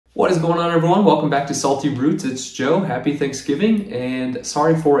What is going on, everyone? Welcome back to Salty Roots. It's Joe. Happy Thanksgiving, and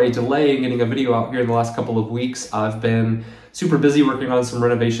sorry for a delay in getting a video out here in the last couple of weeks. I've been super busy working on some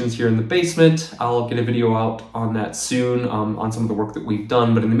renovations here in the basement. I'll get a video out on that soon, on some of the work that we've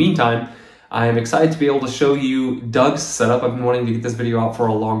done. But in the meantime, I am excited to be able to show you Doug's setup. I've been wanting to get this video out for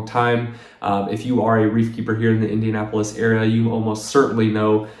a long time. If you are a reef keeper here in the Indianapolis area, you almost certainly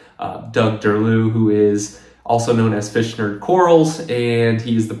know Doug Derlew, who is also known as Fish Nerd Corals, and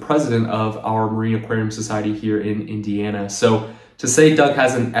he is the president of our Marine Aquarium Society here in Indiana. So to say Doug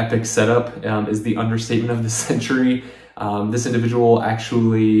has an epic setup is the understatement of the century. This individual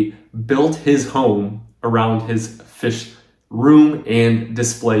actually built his home around his fish room and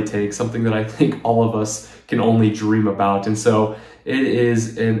display tank, something that I think all of us can only dream about. And so it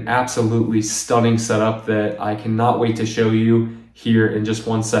is an absolutely stunning setup that I cannot wait to show you here in just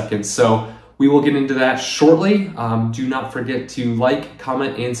 1 second. So we will get into that shortly. Do not forget to like,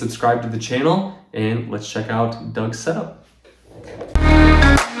 comment, and subscribe to the channel, and let's check out Doug's setup.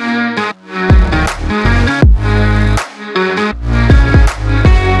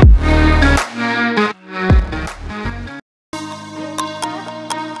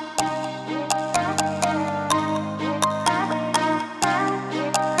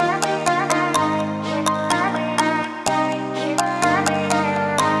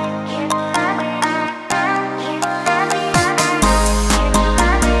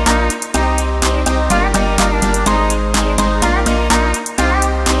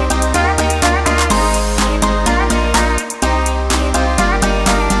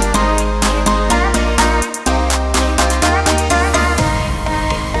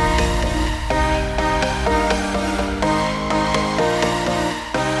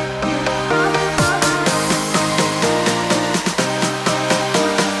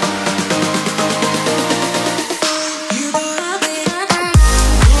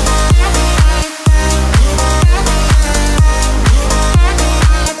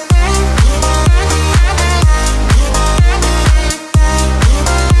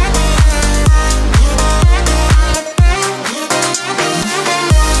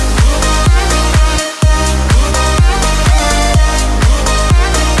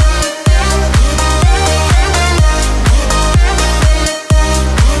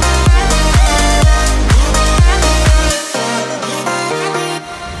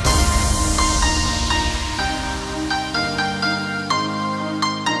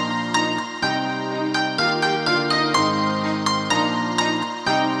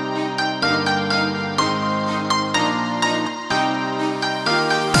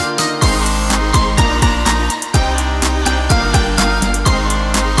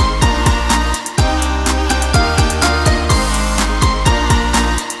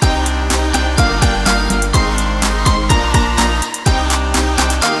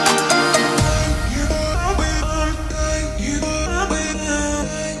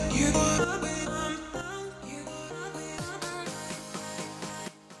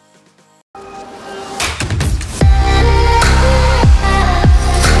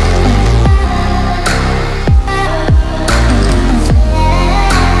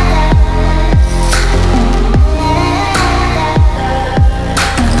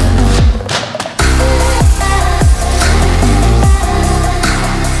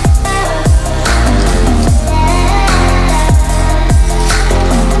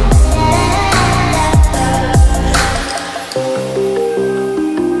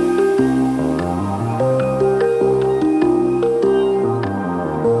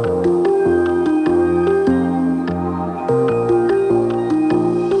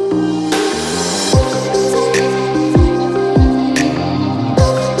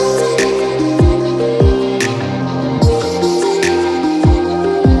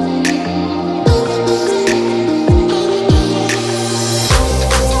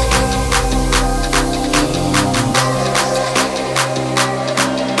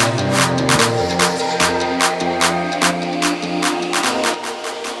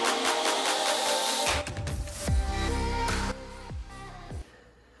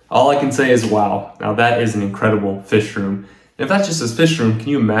 All I can say is wow. Now that is an incredible fish room. And if that's just his fish room, can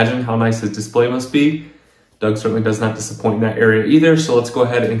you imagine how nice his display must be? Doug certainly does not disappoint in that area either, so let's go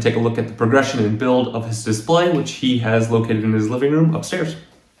ahead and take a look at the progression and build of his display, which he has located in his living room upstairs.